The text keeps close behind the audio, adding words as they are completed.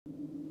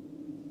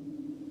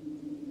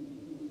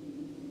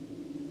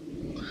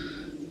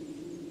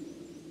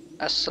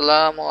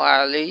Assalamu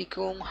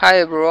alaikum. Hi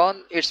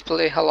everyone, it's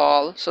Play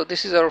Halal. So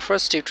this is our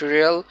first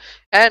tutorial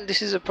and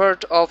this is a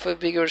part of a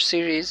bigger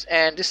series,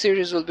 and this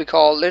series will be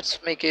called Let's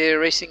Make a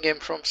Racing Game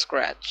from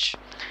Scratch.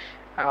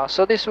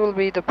 So this will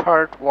be the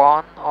part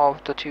 1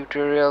 of the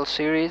tutorial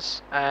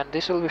series, and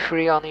this will be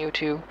free on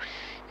YouTube.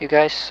 You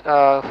guys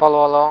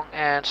follow along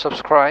and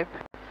subscribe.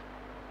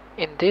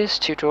 In this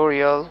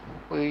tutorial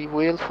we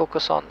will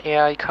focus on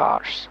AI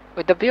cars.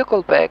 With the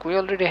vehicle pack we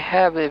already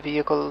have a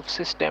vehicle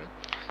system,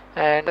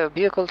 and a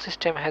vehicle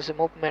system has a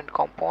movement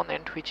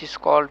component which is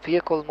called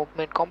vehicle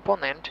movement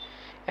component,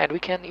 and we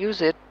can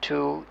use it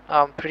to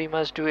pretty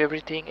much do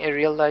everything a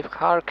real life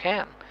car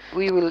can.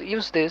 We will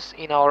use this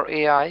in our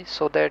AI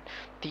so that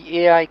the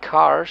AI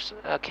cars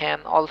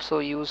can also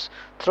use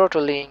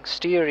throttling,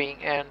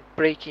 steering and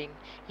braking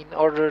in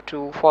order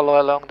to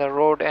follow along the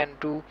road and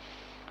do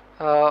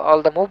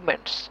all the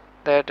movements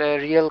that a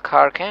real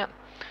car can.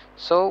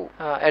 So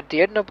at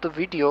the end of the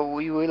video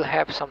we will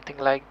have something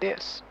like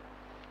this.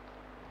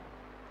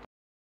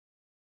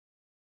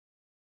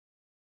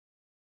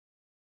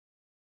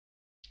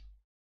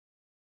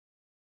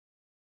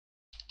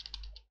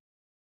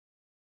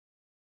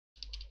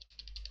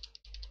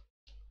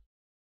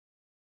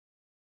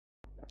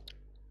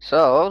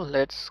 So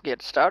let's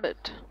get started.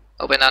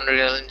 Open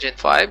Unreal Engine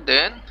 5,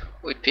 then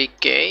we pick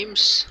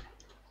games.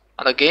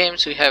 On the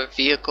games we have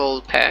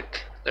vehicle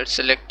pack. Let's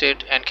select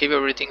it and keep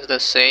everything the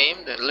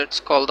same. Then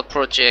let's call the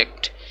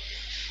project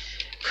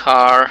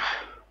car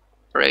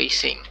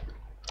racing,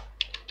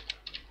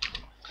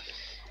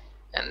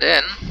 and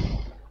then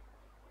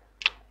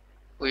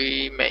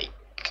we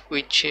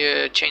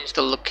change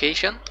the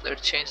location.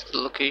 Let's change the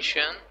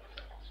location.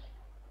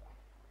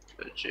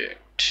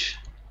 Project,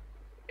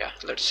 yeah,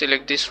 let's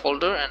select this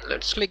folder and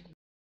let's click.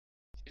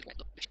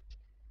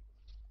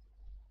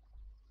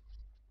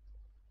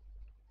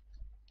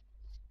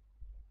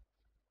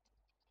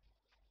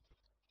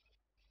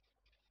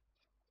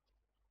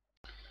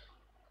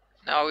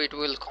 Now it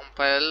will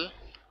compile,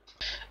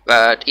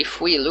 but if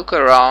we look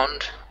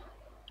around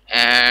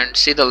and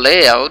see the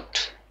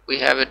layout, we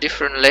have a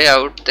different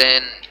layout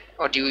than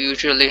what you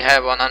usually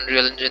have on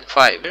Unreal Engine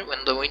 5.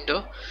 When the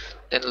window,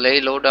 then lay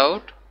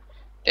loadout,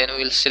 then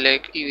we'll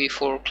select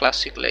UE4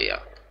 classic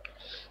layout.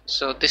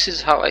 So this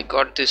is how I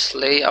got this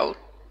layout,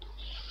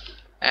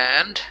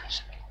 and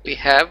we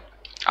have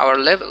our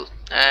level.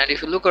 And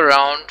if you look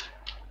around,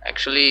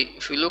 actually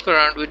if we look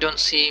around we don't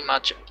see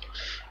much,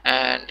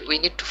 and we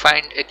need to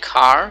find a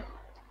car,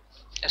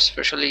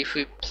 especially if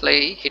we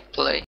hit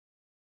play.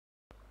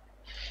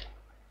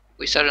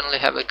 We suddenly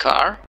have a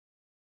car.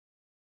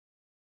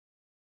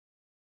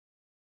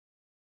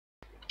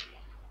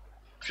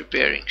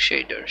 Preparing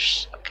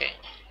shaders. Okay,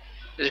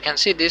 as you can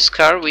see, this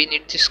car, we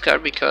need this car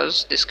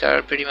because this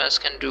car pretty much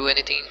can do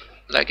anything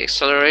like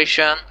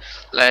acceleration,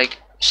 like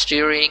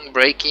steering,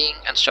 braking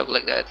and stuff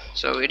like that.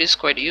 So it is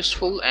quite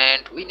useful,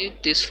 and we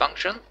need this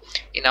function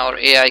in our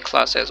AI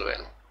class as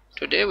well.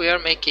 Today we are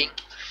making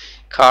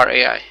car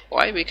AI.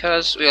 Why?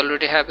 Because we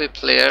already have a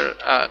player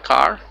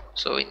car,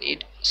 so we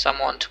need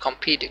someone to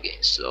compete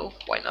against. So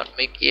why not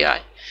make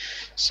AI?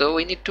 So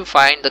we need to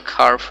find the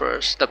car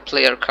first, the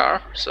player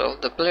car. So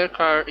the player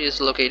car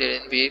is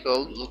located in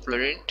vehicle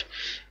blueprint,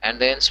 and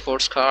then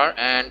sports car,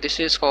 and this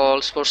is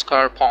called sports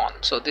car pawn.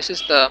 So this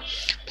is the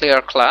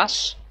player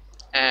class,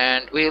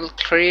 and we'll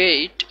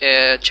create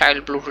a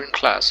child blueprint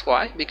class.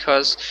 Why?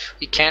 Because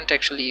we can't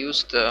actually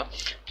use the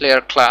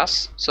player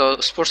class. So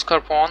sports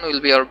car pawn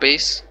will be our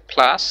base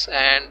class,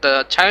 and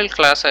the child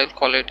class I'll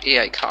call it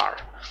AI car.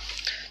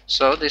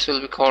 So this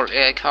will be called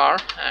AI car,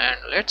 and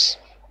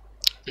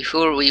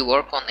before we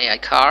work on AI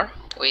car,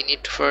 we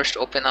need to first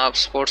open up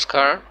sports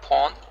car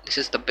pawn. This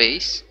is the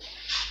base.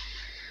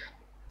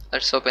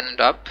 Let's open it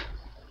up.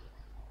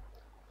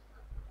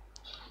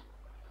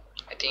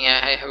 I think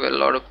I have a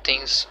lot of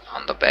things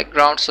on the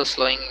background, so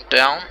slowing it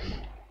down.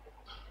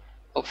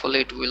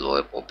 Hopefully it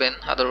will open,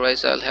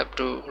 otherwise I'll have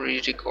to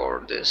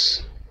re-record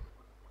this.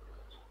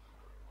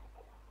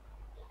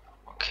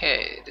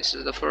 Okay, this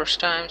is the first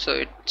time, so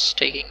it's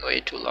taking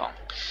way too long.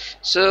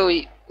 So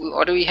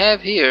what we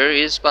have here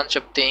is bunch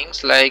of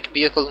things like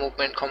vehicle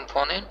movement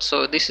component.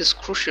 So this is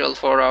crucial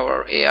for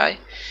our AI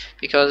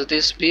because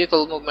this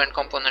vehicle movement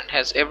component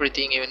has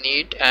everything you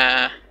need,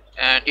 and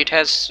it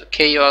has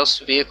chaos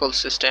vehicle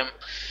system,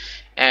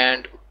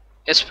 and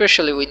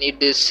especially we need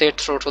this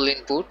set throttle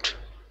input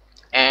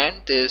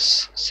and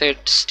this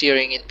set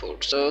steering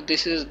input. So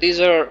these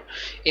are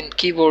in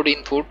keyboard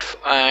input,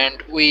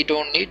 and we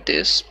don't need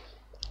this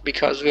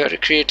because we are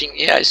creating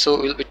AI,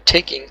 so we'll be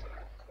taking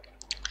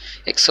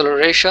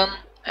acceleration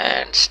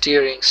and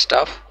steering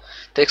stuff.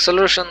 The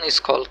acceleration is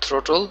called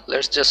throttle.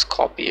 Let's just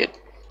copy it,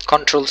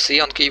 Control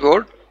C on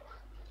keyboard,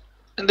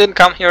 and then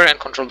come here and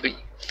Control V.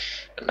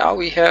 And now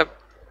we have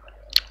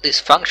this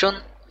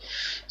function.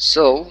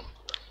 So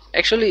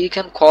actually you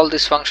can call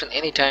this function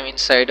anytime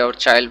inside our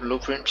child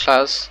blueprint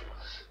class,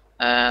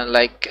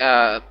 like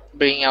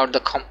bring out the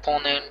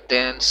component,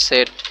 then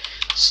set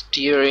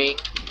steering.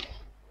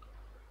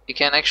 You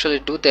can actually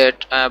do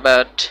that,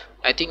 but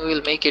I think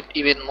we'll make it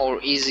even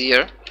more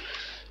easier.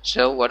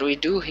 So what we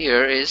do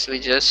here is we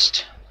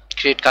just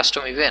create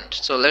custom event.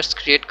 So let's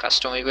create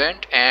custom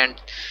event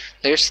and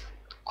let's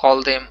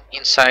call them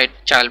inside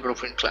child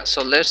blueprint class.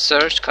 So let's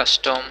search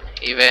custom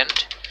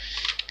event,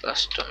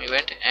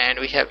 and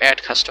we have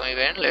add custom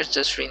event. Let's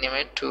just rename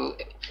it to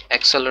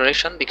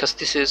acceleration because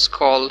this is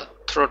called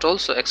throttle,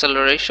 so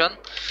acceleration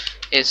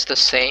is the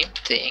same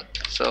thing.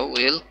 So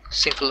we'll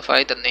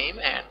simplify the name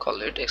and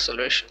call it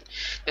acceleration.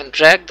 Then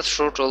drag the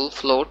throttle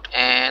float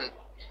and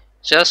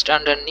just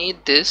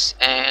underneath this,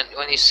 and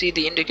when you see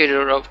the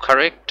indicator of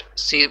correct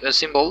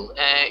symbol,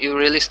 you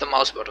release the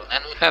mouse button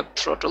and we have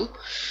throttle.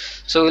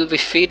 So we'll be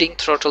feeding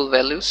throttle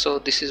value, so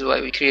this is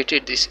why we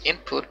created this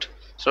input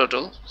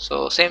throttle.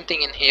 So same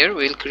thing in here,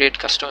 we'll create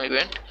custom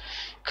event,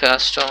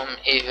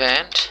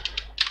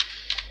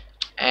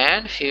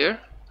 and here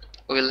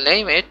we'll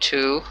name it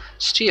to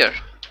steer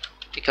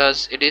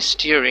because it is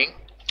steering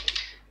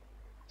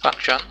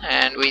function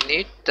and we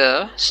need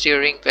the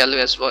steering value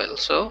as well.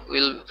 So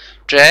we'll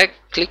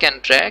click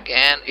and drag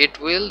and it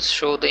will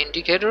show the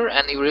indicator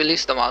and you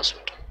release the mouse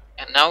button,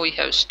 and now we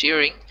have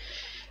steering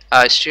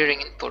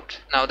input.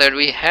 Now that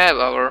we have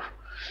our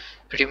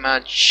pretty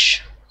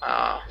much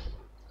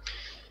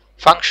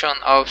function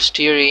of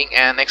steering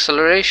and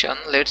acceleration,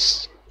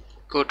 let's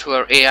go to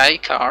our AI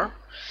car.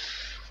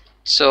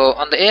 So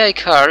on the AI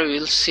car we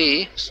will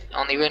see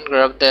on event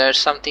graph that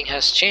something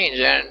has changed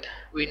and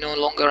we no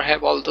longer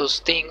have all those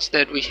things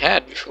that we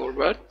had before,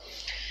 but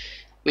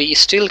we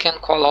still can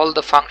call all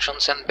the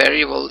functions and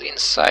variable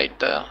inside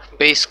the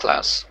base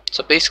class.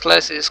 So base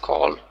class is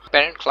called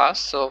parent class.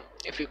 So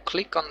if you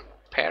click on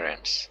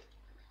parents,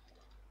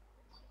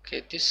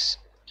 okay, this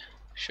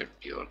should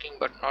be working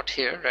but not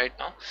here right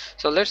now.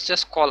 So let's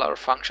just call our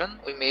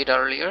function we made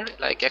earlier,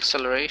 like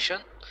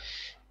acceleration,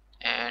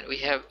 and we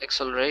have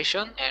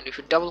acceleration, and if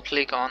you double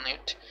click on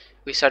it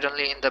we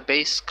suddenly in the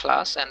base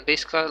class, and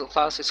base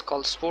class is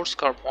called sports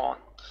car 1.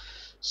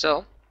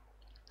 So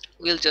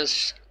we'll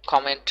just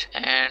comment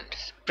and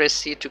press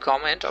C to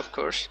comment, of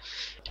course,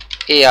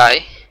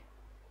 AI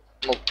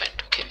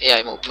movement. Okay,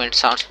 AI movement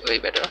sounds way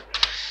better.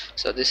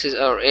 So this is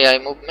our AI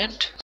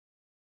movement.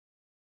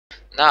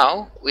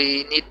 Now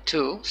we need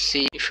to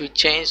see if we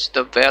change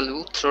the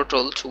value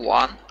throttle to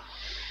 1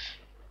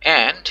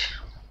 and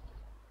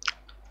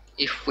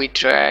if we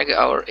drag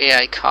our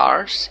AI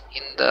cars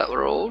in the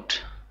road.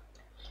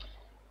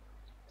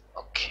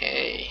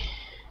 Okay,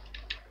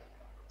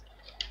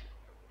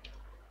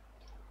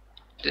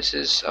 this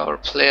is our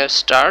player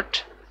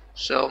start.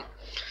 So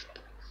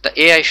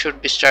the AI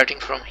should be starting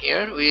from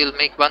here. We will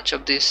make bunch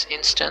of this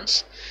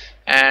instance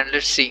and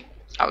let's see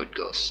how it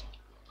goes.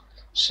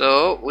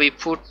 So we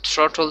put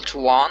throttle to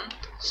 1,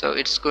 so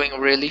it's going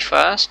really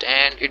fast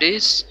and it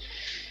is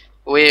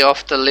way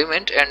off the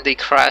limit and they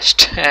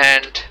crashed,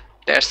 and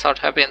that's what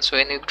happens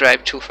when you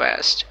drive too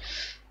fast.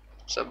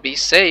 So be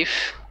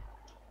safe,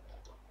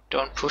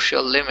 don't push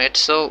your limit.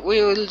 So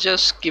we will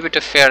just give it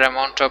a fair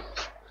amount of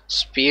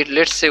speed.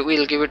 Let's say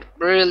we'll give it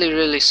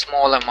really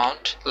small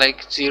amount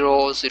like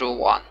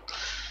 0.01.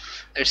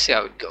 Let's see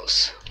how it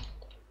goes.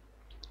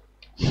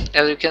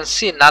 As you can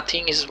see,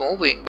 nothing is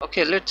moving.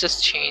 Okay, let's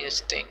just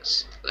change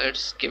things.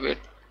 Let's give it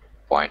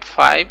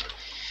 0.5.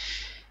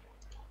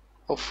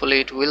 hopefully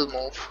it will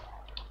move.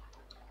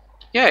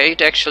 Yeah,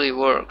 it actually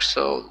works.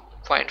 So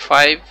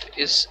 0.5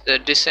 is a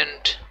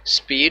decent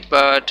speed,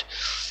 but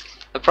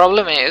the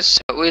problem is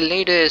we'll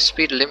need a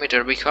speed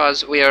limiter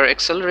because we are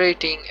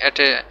accelerating at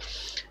a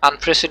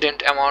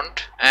unprecedented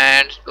amount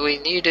and we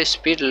need a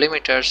speed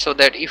limiter so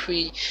that if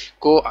we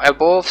go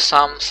above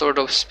some sort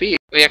of speed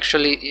we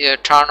actually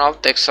turn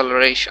off the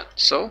acceleration.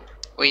 So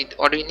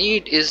what we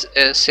need is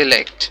a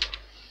select.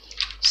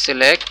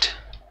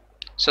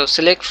 So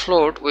select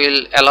float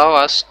will allow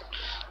us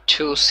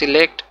to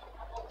select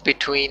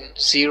between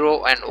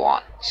 0 and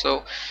 1.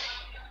 So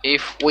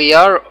if we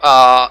are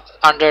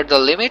under the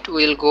limit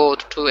we'll go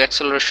to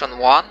acceleration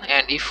 1,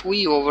 and if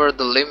we over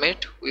the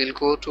limit we'll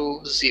go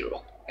to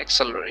 0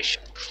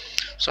 acceleration.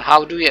 So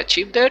how do we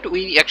achieve that?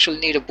 We actually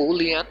need a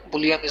boolean.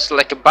 Boolean is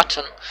like a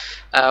button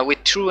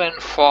with true and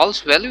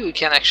false value. We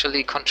can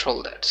actually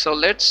control that. So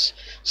let's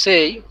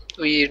say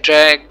we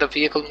drag the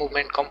vehicle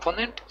movement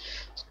component.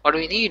 What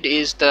we need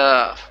is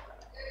the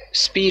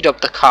speed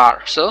of the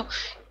car. So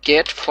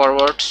get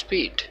forward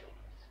speed.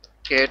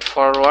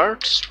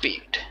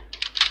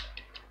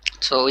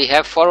 So we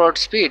have forward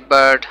speed,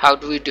 but how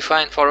do we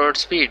define forward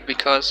speed?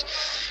 Because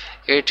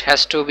it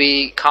has to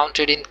be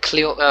counted in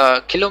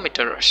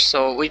kilometers.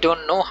 So we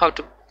don't know how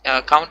to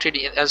count it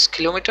as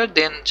kilometer.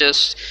 Then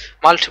just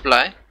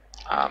multiply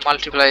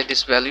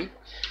this value,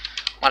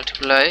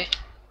 multiply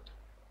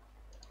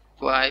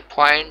by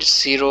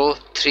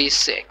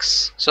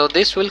 0.036. So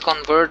this will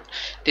convert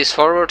this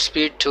forward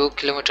speed to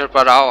kilometer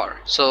per hour.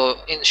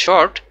 So in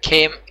short,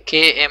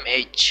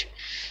 kmh.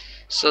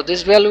 So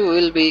this value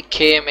will be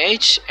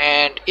kmh,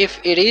 and if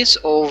it is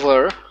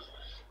over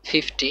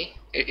 50,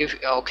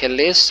 okay,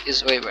 less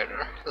is way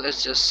better.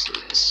 Let's just do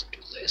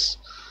less.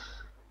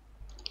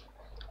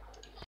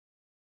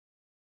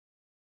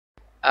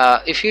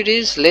 If it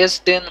is less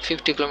than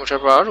 50 km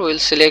per hour, we'll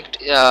select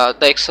the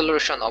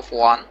acceleration of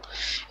 1,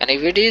 and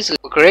if it is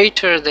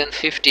greater than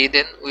 50,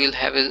 then we'll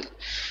have a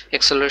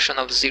acceleration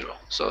of 0.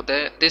 So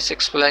this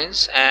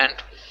explains. And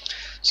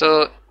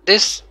so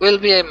this will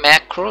be a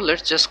macro.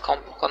 Let's just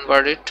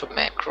convert it to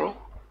macro,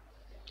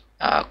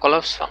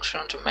 collapse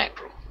function to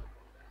macro.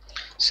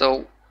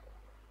 So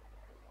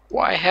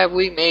why have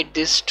we made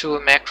this to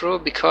a macro?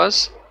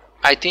 Because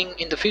I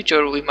think in the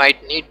future we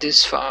might need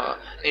this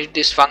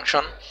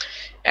function,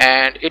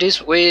 and it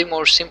is way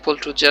more simple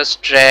to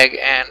just drag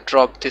and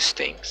drop these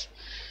things.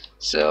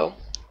 So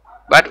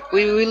but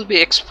we will be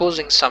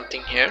exposing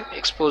something here,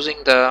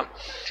 exposing the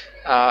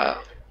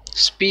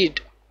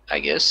speed, I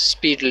guess,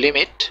 speed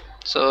limit.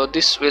 So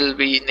this will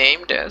be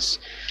named as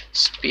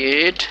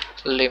speed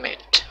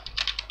limit.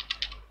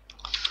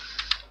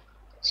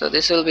 So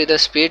this will be the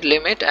speed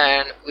limit,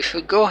 and if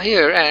we go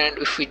here and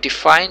if we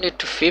define it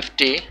to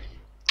 50,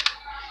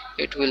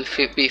 it will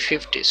be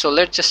 50. So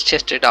let's just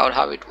test it out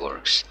how it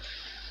works.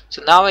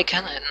 So now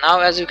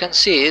as you can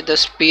see, the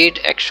speed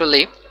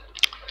actually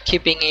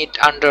keeping it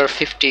under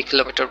 50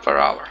 km per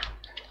hour.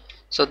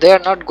 So they are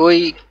not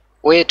going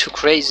way too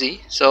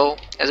crazy. So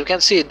as you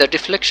can see, the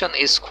deflection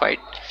is quite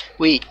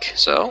weak.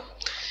 So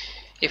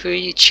if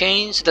we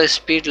change the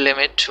speed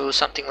limit to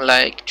something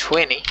like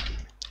 20,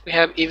 we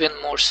have even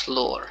more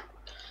slower.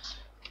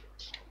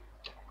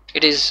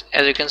 It is,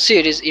 as you can see,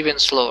 it is even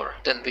slower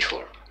than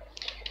before.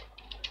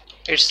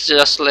 It's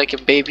just like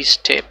a baby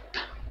step,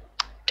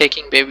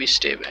 taking baby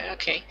step.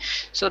 Okay,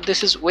 so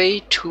this is way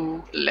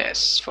too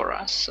less for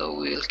us, so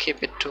we'll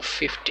keep it to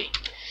 50.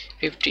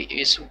 50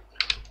 is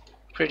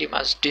pretty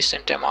much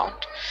decent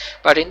amount,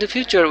 but in the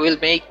future we'll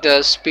make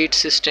the speed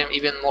system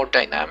even more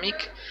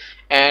dynamic,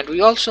 and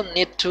we also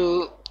need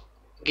to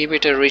give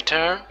it a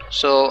return.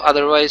 So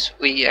otherwise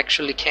we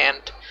actually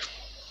can't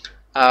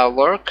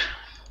work.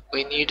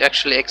 We need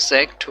actually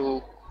exec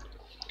to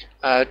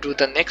do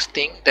the next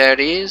thing, that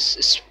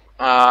is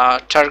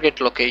target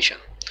location.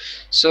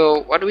 So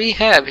what we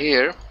have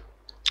here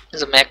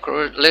is a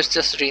macro. Let's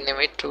just rename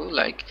it to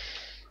like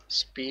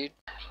speed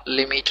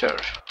limiter.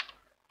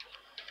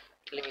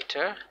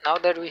 Now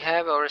that we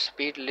have our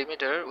speed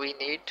limiter, we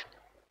need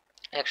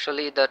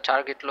actually the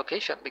target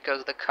location,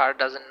 because the car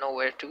doesn't know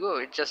where to go.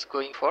 It's just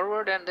going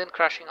forward and then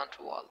crashing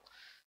onto wall.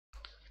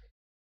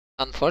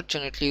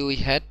 Unfortunately, we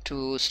had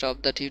to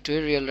stop the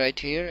tutorial right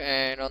here,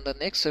 and on the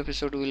next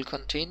episode we'll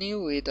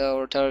continue with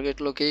our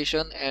target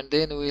location, and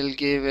then we'll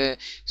give a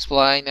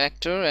spline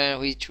actor, and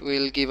which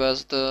will give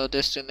us the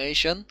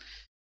destination,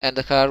 and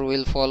the car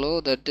will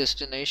follow that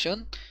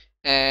destination.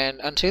 And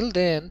until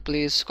then,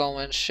 please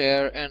comment,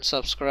 share and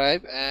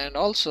subscribe, and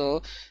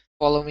also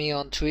follow me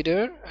on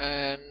Twitter.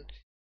 And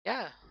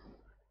yeah,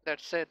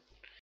 that's it.